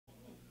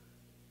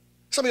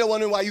Some of y'all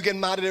wondering why you get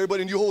mad at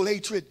everybody and you hold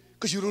hatred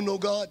because you don't know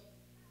God.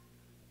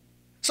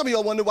 Some of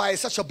y'all wonder why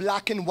it's such a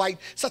black and white,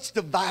 such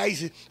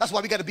divides. That's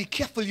why we got to be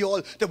careful,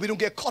 y'all, that we don't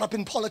get caught up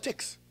in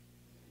politics.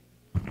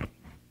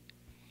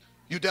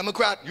 You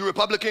Democrat, you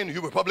Republican,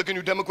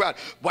 you Democrat.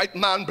 White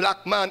man,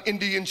 black man,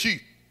 Indian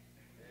chief.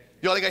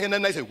 Y'all ain't got to hear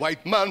nothing I say.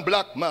 White man,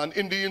 black man,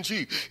 Indian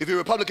chief. If you're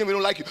Republican, we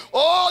don't like you.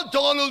 All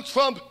Donald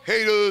Trump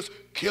haters,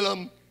 kill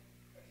him.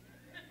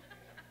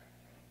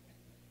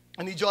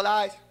 I need your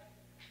eyes.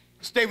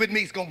 Stay with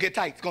me. It's going to get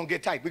tight. It's going to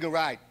get tight. We're going to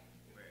ride.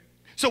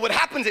 So what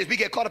happens is we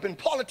get caught up in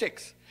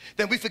politics.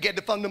 Then we forget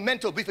the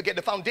fundamental. We forget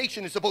the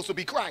foundation is supposed to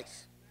be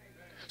Christ.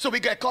 So we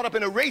get caught up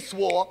in a race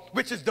war,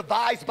 which is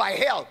devised by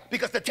hell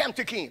because the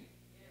tempter came.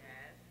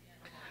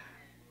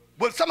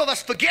 What some of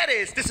us forget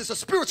is this is a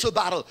spiritual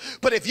battle.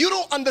 But if you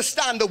don't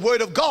understand the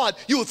word of God,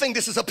 you will think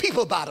this is a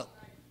people battle.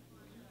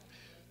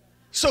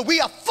 So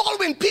we are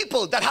following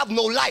people that have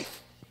no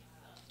life.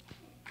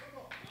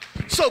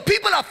 So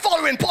people are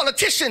following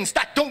politicians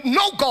that don't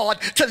know God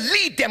to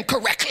lead them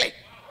correctly.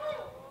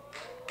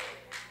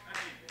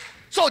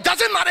 So it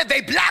doesn't matter if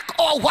they're black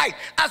or white,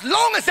 as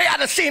long as they are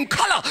the same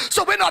color.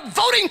 So we're not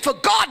voting for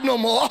God no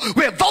more.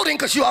 We're voting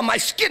because you are my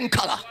skin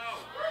color.